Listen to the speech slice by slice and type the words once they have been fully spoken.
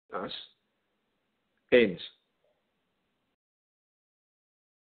class ends.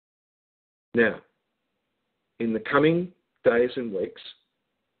 Now, in the coming days and weeks,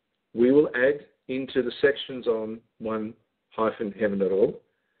 we will add into the sections on 1-heaven.org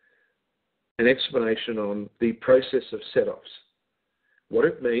an explanation on the process of set-offs, what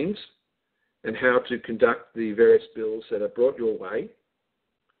it means, and how to conduct the various bills that are brought your way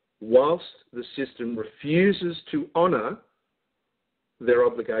whilst the system refuses to honour their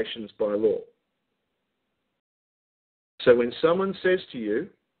obligations by law. So when someone says to you,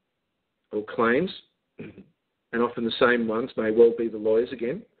 or claims, and often the same ones may well be the lawyers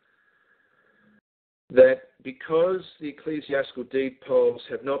again, that because the ecclesiastical deed polls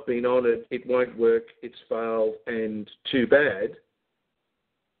have not been honoured, it won't work, it's failed, and too bad,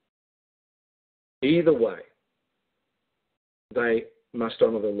 either way, they must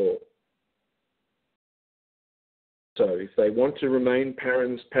honour the law. So if they want to remain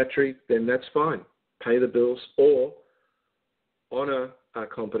parens patri, then that's fine. Pay the bills or honour our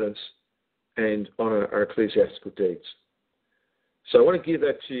competence and honour our ecclesiastical deeds. So I want to give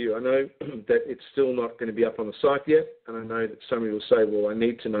that to you. I know that it's still not going to be up on the site yet, and I know that some of you will say, well, I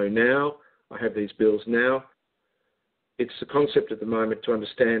need to know now. I have these bills now. It's the concept at the moment to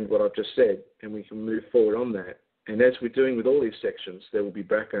understand what I've just said, and we can move forward on that. And as we're doing with all these sections, there will be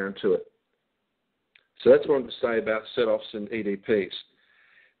background to it. So that's what I want to say about set-offs and EDPs.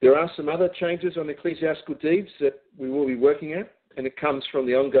 There are some other changes on ecclesiastical deeds that we will be working at, and it comes from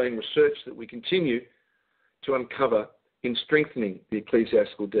the ongoing research that we continue to uncover in strengthening the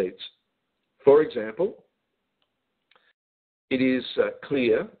ecclesiastical deeds. For example, it is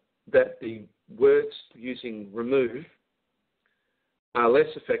clear that the words using remove are less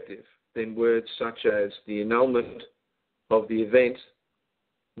effective than words such as the annulment of the event,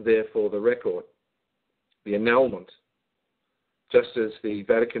 therefore the record. The annulment, just as the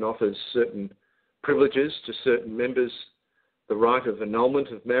Vatican offers certain privileges to certain members, the right of annulment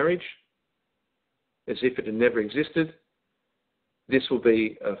of marriage, as if it had never existed. This will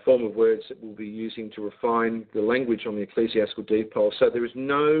be a form of words that we'll be using to refine the language on the ecclesiastical deed poll. So there is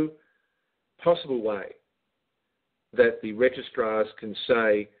no possible way that the registrars can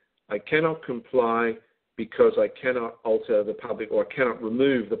say, I cannot comply because I cannot alter the public, or I cannot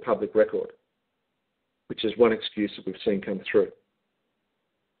remove the public record, which is one excuse that we've seen come through.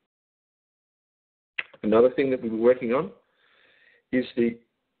 Another thing that we were working on is the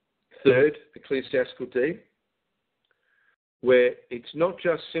third ecclesiastical deed, where it's not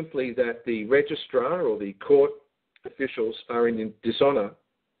just simply that the registrar or the court officials are in dishonour,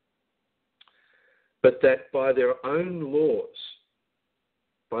 but that by their own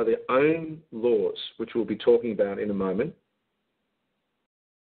laws, which we'll be talking about in a moment,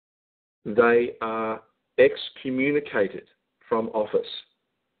 they are excommunicated from office.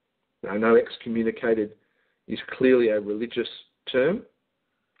 Now, I know excommunicated is clearly a religious term.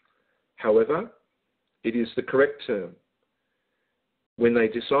 However, it is the correct term. When they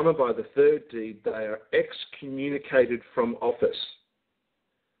dishonour by the third deed, they are excommunicated from office.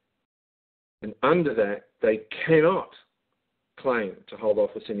 And under that, they cannot claim to hold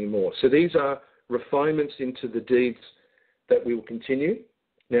office anymore. So these are refinements into the deeds that we will continue.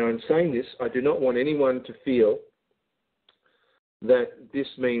 Now, in saying this, I do not want anyone to feel that this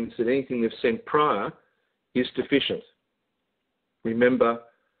means that anything they've sent prior is deficient. Remember,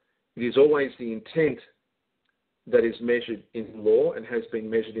 it is always the intent that is measured in law and has been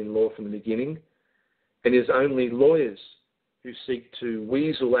measured in law from the beginning, and it is only lawyers who seek to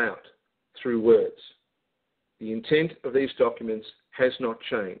weasel out through words. The intent of these documents has not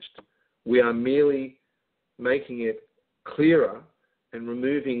changed. We are merely making it clearer and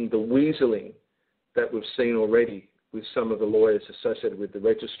removing the weaseling that we've seen already with some of the lawyers associated with the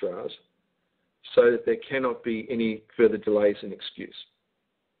registrars, so that there cannot be any further delays and excuse.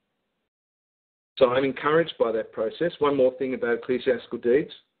 So I'm encouraged by that process. One more thing about ecclesiastical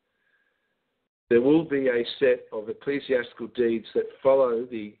deeds. There will be a set of ecclesiastical deeds that follow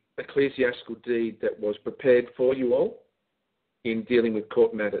the ecclesiastical deed that was prepared for you all in dealing with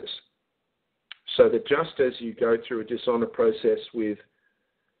court matters. So that just as you go through a dishonour process with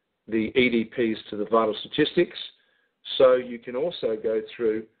the EDPs to the vital statistics, so you can also go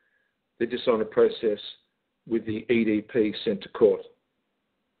through the dishonour process with the EDP sent to court.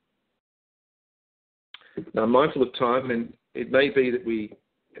 Now, I'm mindful of time, and it may be that we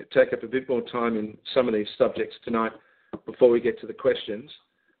take up a bit more time in some of these subjects tonight before we get to the questions,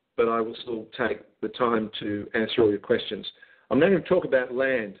 but I will still take the time to answer all your questions. I'm now going to talk about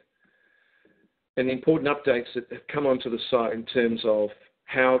land and the important updates that have come onto the site in terms of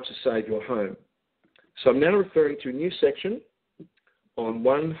how to save your home. So I'm now referring to a new section on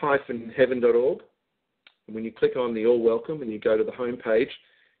one-heaven.org. And when you click on the All Welcome and you go to the home page,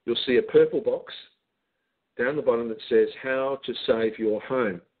 you'll see a purple box down the bottom that says How to Save Your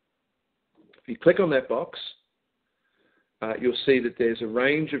Home. If you click on that box, you'll see that there's a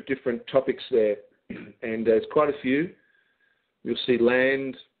range of different topics there, and there's quite a few. You'll see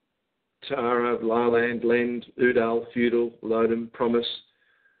land, Tara, La Land, Lend, Udal, Feudal, Lodum, Promise,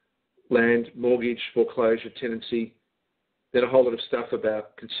 Land, Mortgage, Foreclosure, Tenancy, then a whole lot of stuff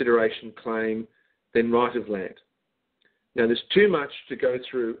about consideration, claim, then right of land. Now, there's too much to go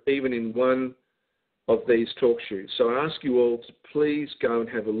through even in one of these talk shoes, so I ask you all to please go and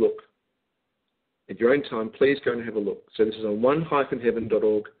have a look. At your own time, please go and have a look. So this is on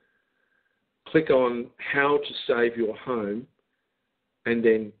one-heaven.org. Click on How to Save Your Home, and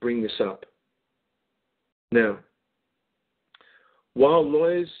then bring this up. Now, while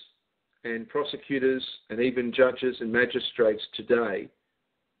lawyers and prosecutors and even judges and magistrates today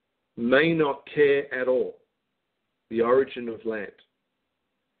may not care at all the origin of land,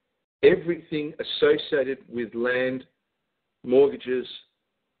 everything associated with land, mortgages,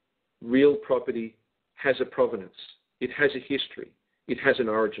 real property has a provenance. It has a history. It has an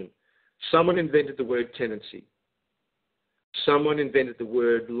origin. Someone invented the word tenancy. Someone invented the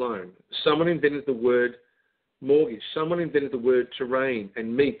word loan. Someone invented the word mortgage. Someone invented the word terrain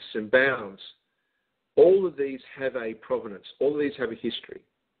and meets and bounds. All of these have a provenance. All of these have a history.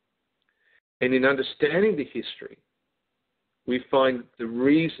 And in understanding the history, we find the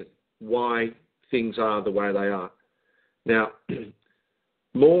reason why things are the way they are. Now,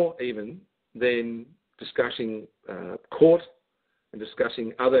 more even than discussing court and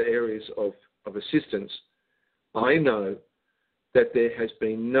discussing other areas of assistance, I know that there has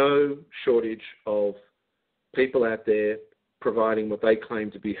been no shortage of people out there providing what they claim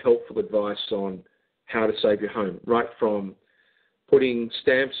to be helpful advice on how to save your home, right from putting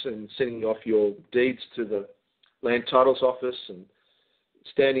stamps and sending off your deeds to the land titles office and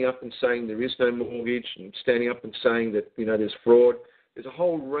standing up and saying there is no mortgage and standing up and saying that, there's fraud. There's a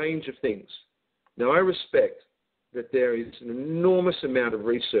whole range of things. Now, I respect that there is an enormous amount of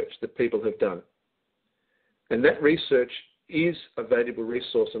research that people have done. And that research is a valuable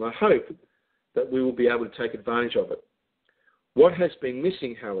resource, and I hope that we will be able to take advantage of it. What has been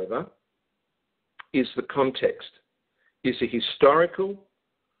missing, however, is the context, is the historical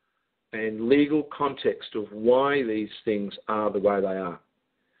and legal context of why these things are the way they are.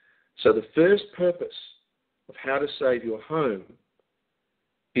 So the first purpose of how to save your home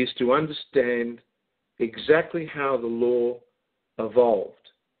is to understand exactly how the law evolved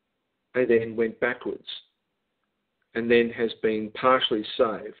and then went backwards and then has been partially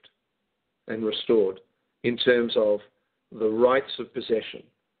saved and restored in terms of the rights of possession,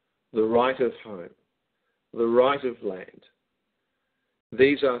 the right of home, the right of land.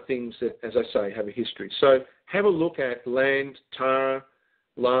 These are things that, as I say, have a history. So have a look at land, Tara,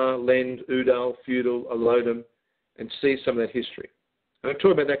 La, Lend, Udal, Feudal, Alodum, and see some of that history. I'm going to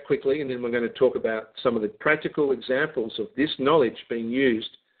talk about that quickly, and then we're going to talk about some of the practical examples of this knowledge being used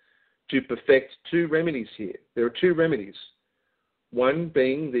to perfect two remedies here. There are two remedies. One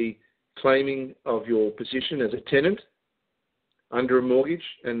being the claiming of your position as a tenant under a mortgage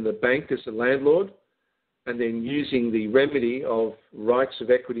and the bank as the landlord, and then using the remedy of rights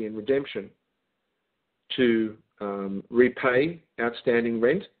of equity and redemption to repay outstanding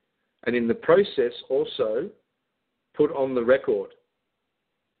rent, and in the process also put on the record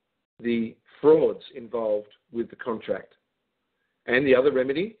the frauds involved with the contract. And the other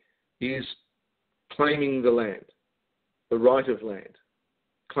remedy is claiming the land, the right of land,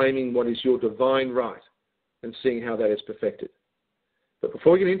 claiming what is your divine right and seeing how that is perfected. But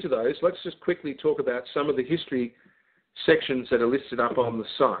before we get into those, let's just quickly talk about some of the history sections that are listed up on the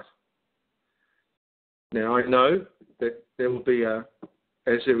site. Now, I know that there will be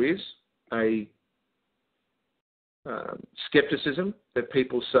as there is, a skepticism that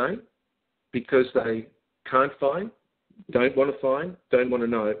people say because they can't find, don't want to find, don't want to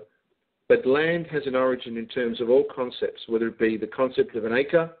know. But land has an origin in terms of all concepts, whether it be the concept of an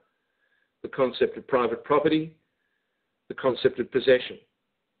acre, the concept of private property, the concept of possession.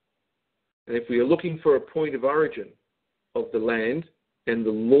 And if we are looking for a point of origin of the land and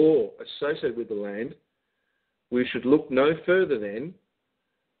the law associated with the land, we should look no further than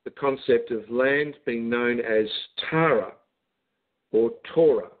the concept of land being known as Tara or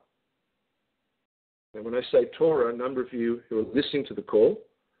Torah. And when I say Torah, a number of you who are listening to the call,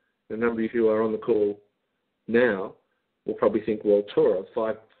 a number of you who are on the call now will probably think, well, Torah,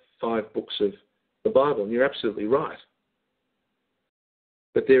 five books of the Bible, and you're absolutely right.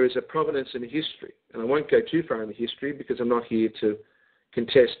 But there is a provenance in history, and I won't go too far into history because I'm not here to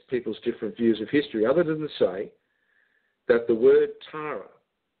contest people's different views of history, other than to say that the word Tara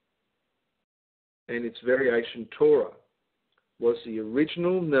and its variation Torah was the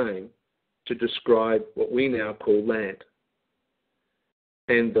original name to describe what we now call land.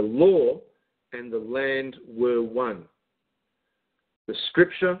 And the law and the land were one. The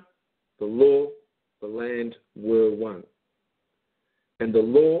scripture, the law, the land were one. And the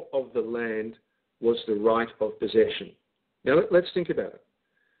law of the land was the right of possession. Now let's think about it.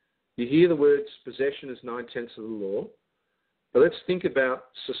 You hear the words possession as 9/10 of the law, but let's think about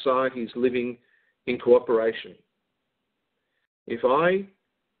societies living in cooperation. If I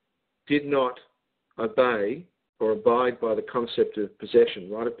did not obey or abide by the concept of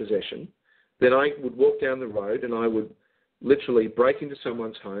possession, right of possession, then I would walk down the road and I would literally break into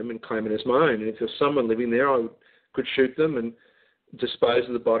someone's home and claim it as my own. And if there's someone living there, I could shoot them and dispose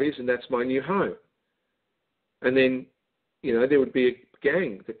of the bodies, and that's my new home. And then, there would be a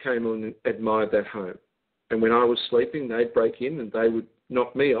gang that came and admired that home. And when I was sleeping, they'd break in and they would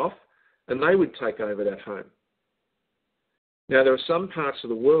knock me off and they would take over that home. Now, there are some parts of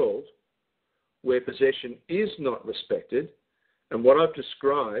the world where possession is not respected, and what I've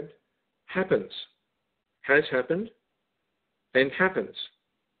described happens, has happened, and happens.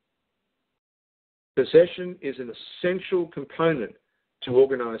 Possession is an essential component to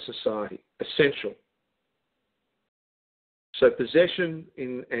organised society, essential. So possession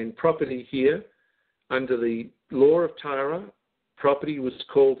and property here, under the law of Tara, property was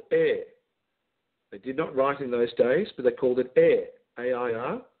called air. They did not write in those days, but they called it air,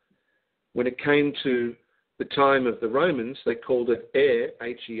 A-I-R. When it came to the time of the Romans, they called it air,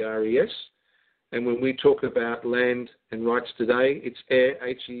 H-E-R-E-S. And when we talk about land and rights today, it's air,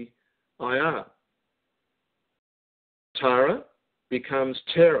 H-E-I-R. Tara becomes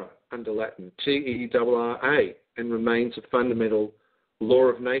terra under Latin, T-E-R-R-A, and remains a fundamental law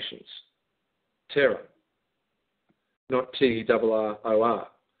of nations. Terra, not T-E-R-R-O-R.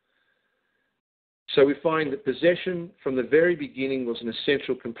 So we find that possession from the very beginning was an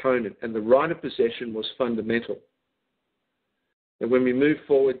essential component, and the right of possession was fundamental. And when we move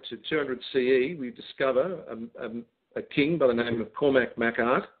forward to 200 CE, we discover a king by the name of Cormac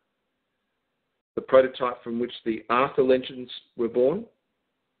MacArt, the prototype from which the Arthur legends were born,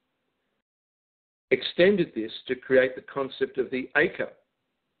 extended this to create the concept of the acre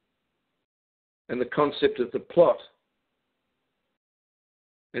and the concept of the plot,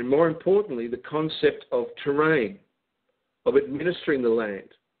 and more importantly, the concept of terrain, of administering the land,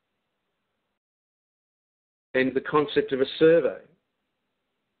 and the concept of a survey.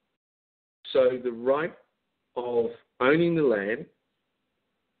 So the right of owning the land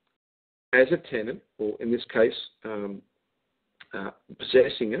as a tenant, or in this case,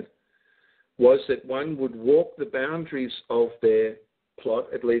 possessing it, was that one would walk the boundaries of their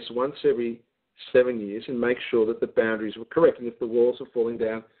plot at least once every 7 years and make sure that the boundaries were correct, and if the walls were falling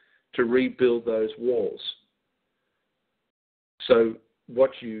down, to rebuild those walls. So what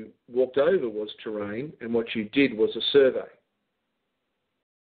you walked over was terrain, and what you did was a survey.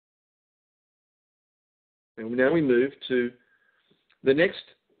 And now we move to the next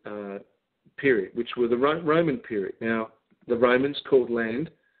period, which were the Roman period. Now, the Romans called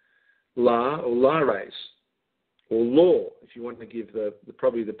land la or lares, or law. If you want to give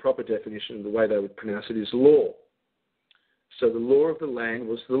probably the proper definition of the way they would pronounce it is law. So the law of the land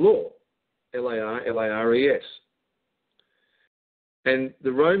was the law, L-A-R-L-A-R-E-S. And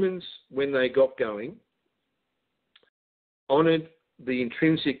the Romans, when they got going, honoured the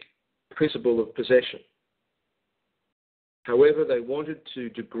intrinsic principle of possession. However, they wanted to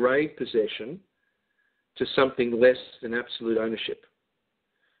degrade possession to something less than absolute ownership,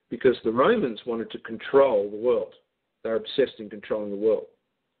 because the Romans wanted to control the world. They were obsessed in controlling the world.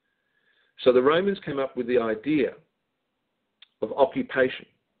 So the Romans came up with the idea of occupation.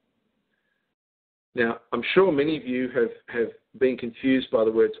 Now, I'm sure many of you have been confused by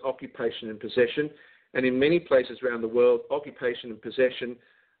the words occupation and possession, and in many places around the world, occupation and possession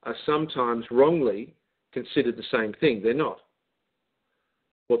are sometimes wrongly considered the same thing. They're not.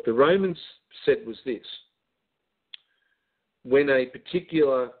 What the Romans said was this: when a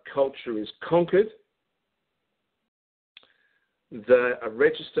particular culture is conquered, a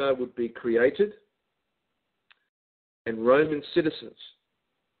register would be created, and Roman citizens,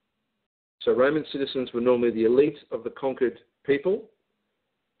 so Roman citizens were normally the elite of the conquered people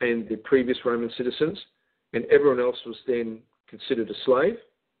and the previous Roman citizens, and everyone else was then considered a slave,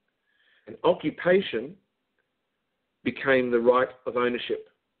 and occupation became the right of ownership.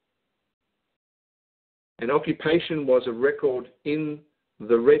 And occupation was a record in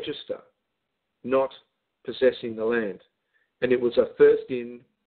the register, not possessing the land. and it was a first in,